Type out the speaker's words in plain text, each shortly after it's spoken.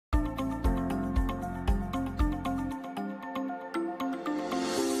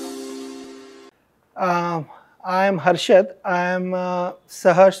Uh, I am Harshath. I am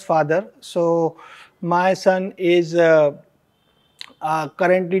Sahar's father. So my son is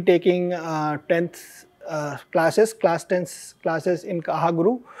currently taking 10th classes, class 10th classes in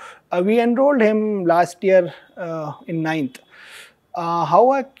AhaGuru. We enrolled him last year in 9th. How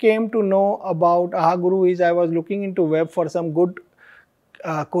I came to know about AhaGuru is I was looking into web for some good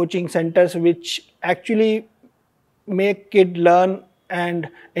coaching centers which actually make kid learn and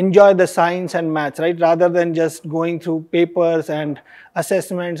enjoy the science and maths, right, rather than just going through papers and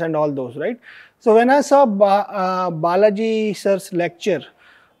assessments and all those, right. So when I saw Balaji Sir's lecture,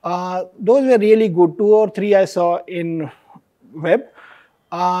 those were really good. 2 or 3 I saw in web.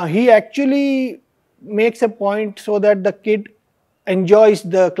 He actually makes a point so that the kid enjoys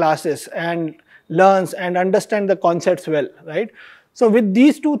the classes and learns and understands the concepts well, right. So with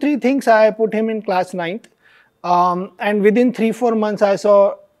these 2-3 things, I put him in class 9th. And within 3-4 months, I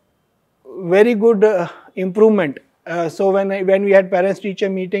saw very good improvement. So when we had parents-teacher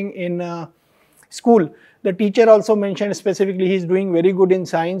meeting in school, the teacher also mentioned specifically he is doing very good in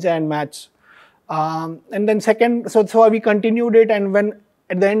science and maths. And then second, so we continued it, and when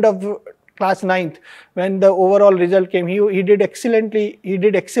at the end of class 9th, when the overall result came, he did excellently. He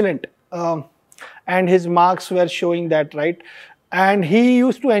did excellent, and his marks were showing that, right. And he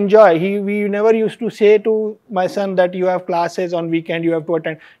used to enjoy. We never used to say to my son that you have classes on weekend, you have to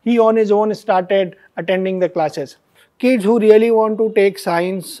attend. He on his own started attending the classes. Kids who really want to take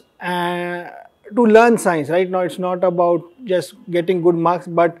science and to learn science, right now it's not about just getting good marks,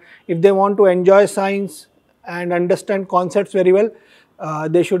 but if they want to enjoy science and understand concepts very well,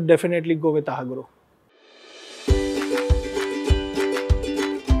 they should definitely go with AhaGuru.